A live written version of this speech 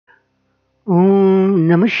Om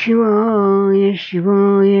Namah Shivaya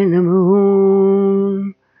Shivaya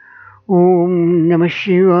Namaha. Om Namah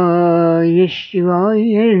Shivaya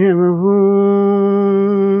Shivaya Namaha.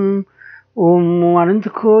 Om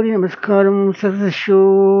Anantakori Namaskaram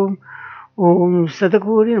Sarvasho. Om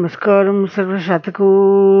Satakori Namaskaram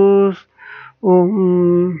Sarvashatakos.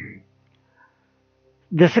 Om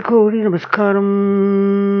Dasakori Namaskaram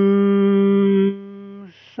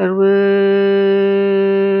Sarvashatakos.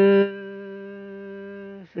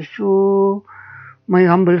 My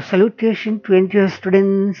humble salutation to entire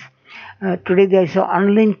students. Today there is an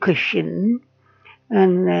online question,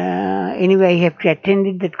 and anyway I have to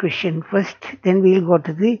attend that question first, then we will go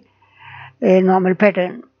to the normal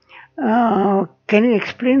pattern. Can you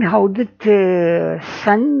explain how that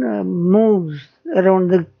sun moves around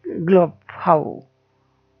the globe? How?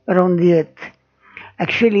 Around the earth?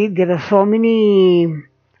 Actually, there are so many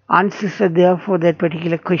answers are there for that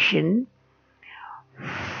particular question.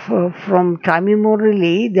 From time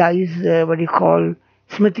immemorially, there is what you call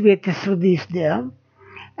Smriti Vetasruti is there,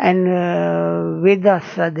 and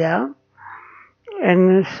Vedas are there,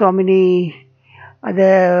 and so many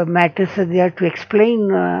other matters are there to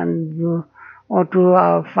explain or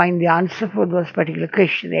to find the answer for those particular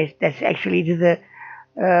questions. That's actually it is a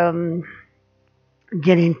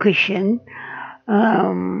genuine question.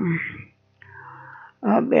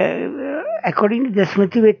 According to the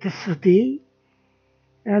Smriti Vetasruti,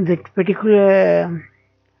 that particular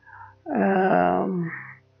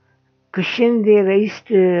question they raised,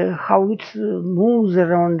 how it moves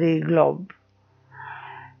around the globe.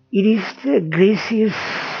 It is the gracious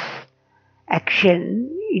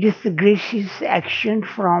action. It is the gracious action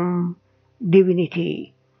from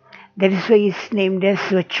divinity. That is why it's named as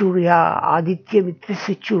Svachurya, Aditya Mitra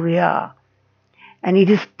Svachurya. And it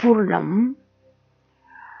is Poornam.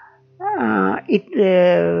 It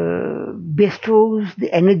bestows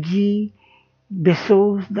the energy,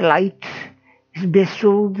 bestows the light,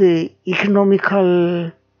 bestows the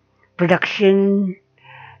economical production,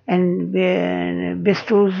 and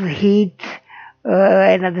bestows heat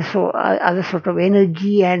and other sort of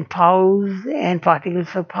energy and powers and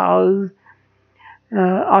particles of powers,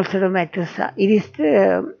 all sort of matters. It is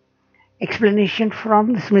the explanation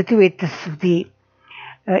from the Smriti Vetasruti.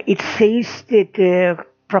 It says that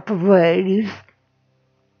proper word is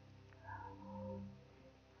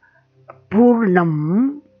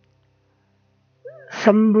Poornam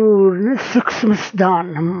Sambhurna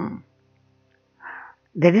Suksmasdanam.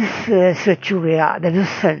 That is Svachurya, that is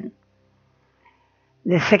sun.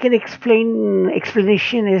 The second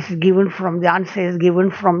explanation is given from, the answer is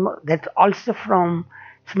given from, that also from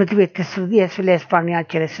Smriti Vetasruti as well as PÁNINI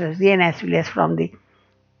ãCHCHARYA and as well as from the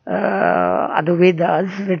other Vedas,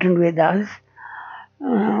 written Vedas.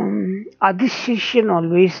 Adhisestion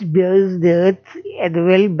always bears the earth at a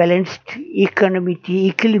well-balanced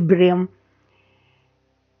equilibrium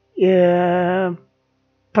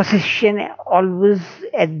position, always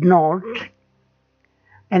at north,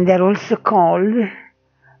 and they are also called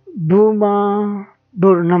Bhuma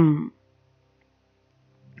Burnam.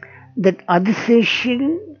 That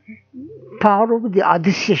adhisestion, power of the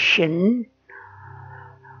adhisestion,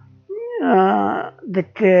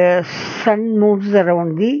 that sun moves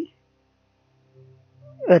around the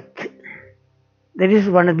earth. That is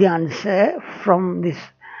one of the answer from this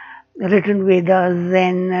written Vedas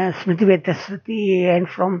and Smriti Vetasruti and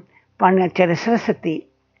from PÁNINI ãCHCHARYA.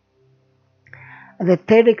 The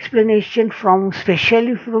third explanation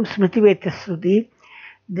especially from Smriti Vetasruti,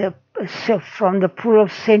 from the pool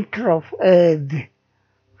of center of earth,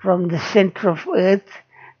 from the center of earth,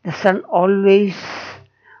 the sun always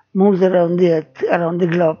moves around the earth, around the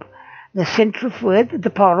globe. The center of earth, the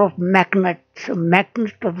power of magnet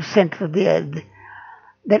of the center of the earth.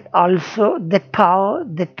 That also, that power,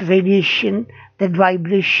 that radiation, that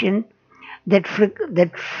vibration, that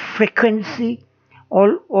frequency,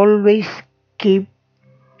 always keep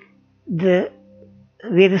the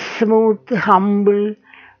very smooth, humble,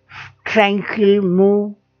 tranquil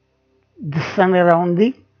move the sun around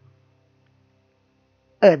the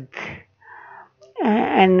earth.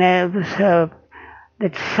 And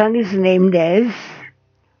that sun is named as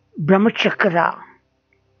Brahmachakra,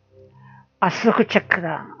 Ashoka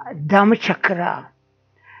Chakra, Dhamma Chakra,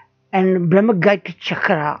 and Brahmagayatri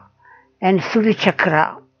Chakra, and Surya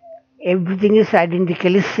Chakra. Everything is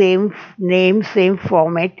identically same name, same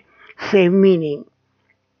format, same meaning.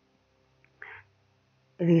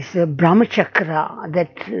 It is Brahmachakra.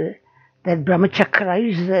 That Brahmachakra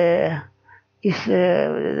is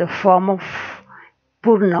the form of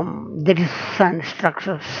Poornam, that is sun,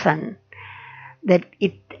 structure of sun. That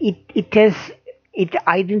it has It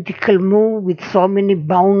identical move with so many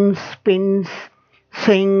bounds, spins,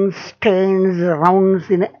 swings, turns, rounds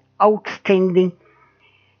in outstanding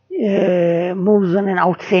moves on an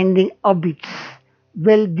outstanding orbits,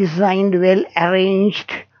 well designed, well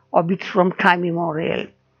arranged orbits from time immemorial.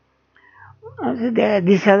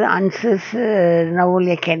 These are the answers now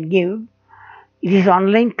only I can give. It is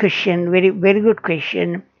online question, very good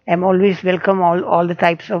question. I am always welcome all the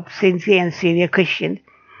types of sincere and serious questions.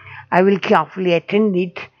 I will carefully attend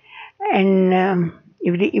it, and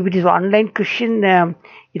if it is online question,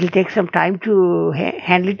 it will take some time to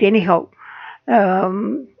handle it anyhow.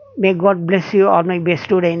 May God bless you, all my best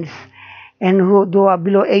students, and who are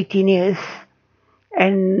below 18 years.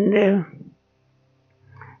 And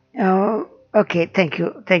okay, thank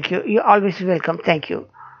you. You're always welcome. Thank you.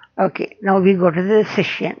 Okay, now we go to the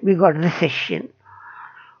session.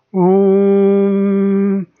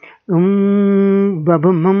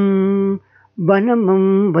 Babamam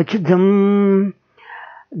Banamam Vachudam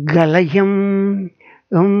Galayam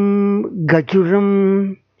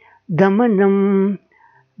Gajuram Damanam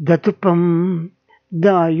Datupam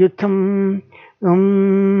Dayutam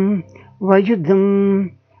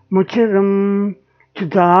Vayudam Mucharam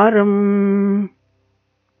Chudaram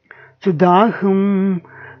Chudaham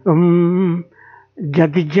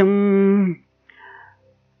Jadijam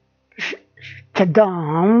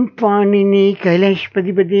Chadam Panini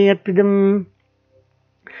ãCHCHARYA Arpidam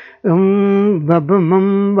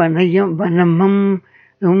Babamam Vanamam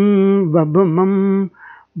Babamam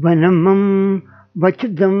Vanamam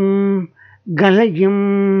Vachudam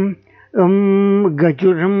Galayam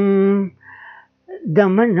Gajuram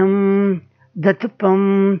Damanam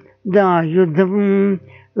Datupam Dayudam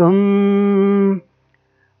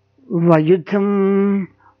Vayudam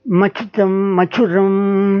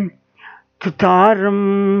Machuram Tutaram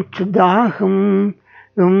Chudaham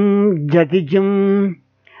Jadijam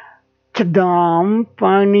Chadam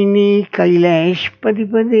Panini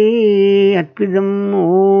ãCHCHARYA Arpidam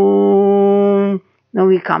Om. Now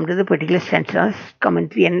we come to the particular stanzas,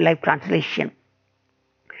 commentary and live translation.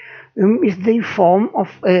 Is the form of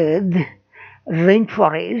earth,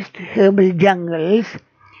 rainforest, herbal jungles.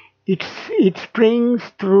 It springs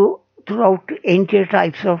throughout entire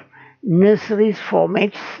types of nurseries,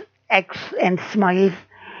 formats, acts and smiles,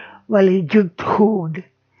 while youthhood.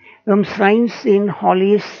 Shrines in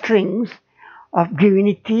holiest strings of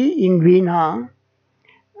divinity in Veena,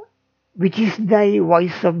 which is thy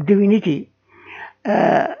voice of divinity.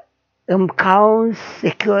 Cows,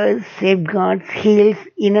 secures, safeguards, heals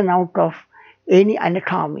in and out of any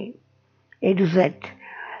anatomy. A to Z.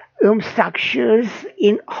 Structures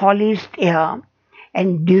in holiest air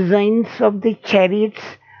and designs of the chariots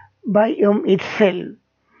by itself,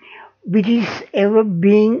 which is ever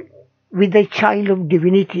being with the child of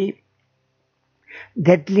divinity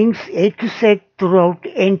that links A to Z throughout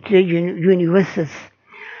entire universes,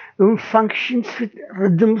 functions with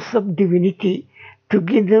rhythms of divinity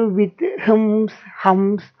together with hums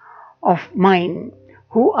of mine,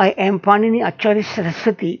 who I am Panini ãCHCHARYA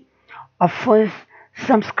SARASWAThi, offers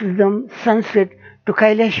Sanskrit to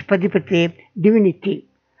Kailashpadipate divinity.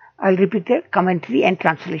 I'll repeat the commentary and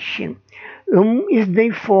translation. Is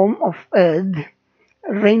the form of earth,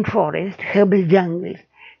 rainforest, herbal jungles.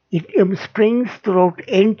 It springs throughout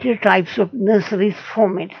entire types of nurseries,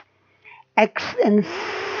 formats, acts and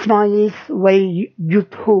smiles while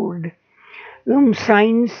youthhood.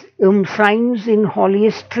 Signs in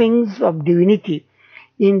holiest strings of divinity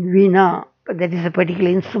in Veena, that is a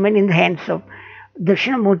particular instrument in the hands of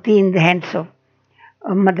Dakshinamurti, in the hands of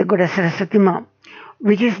Mother Goddess Saraswati Ma,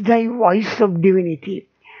 which is thy voice of divinity.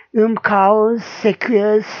 Cows,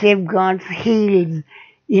 secures, safeguards, heals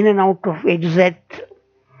in and out of A to Z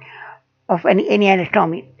of any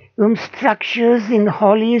anatomy. Structures in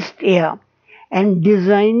holiest air and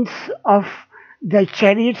designs of the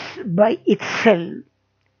chariots by itself,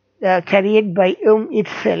 the chariot by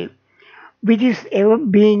itself, which is ever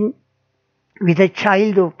being with a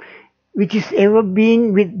child of, which is ever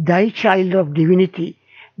being with thy child of divinity,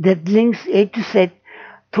 that links A to Z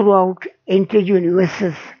throughout entire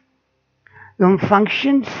universes,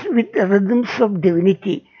 functions with rhythms of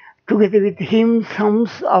divinity, together with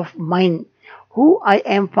hums of mine, who I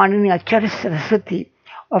am Panini ãCHCHARYA SARASWAThi,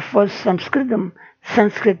 offers Sanskrit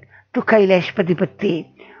to Kailashpadipate.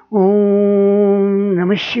 Om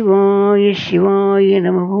Namah Shivaya Shivaya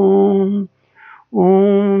Namah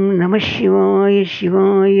Om Namah Shivaya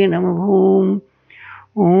Shivaya Namah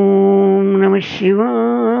Om Namah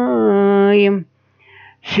Shivaya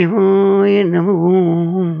Shivaya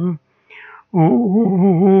Namah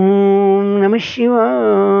Om Namah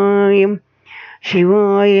Shivaya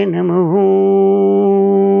Shivaya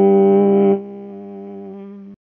Namo.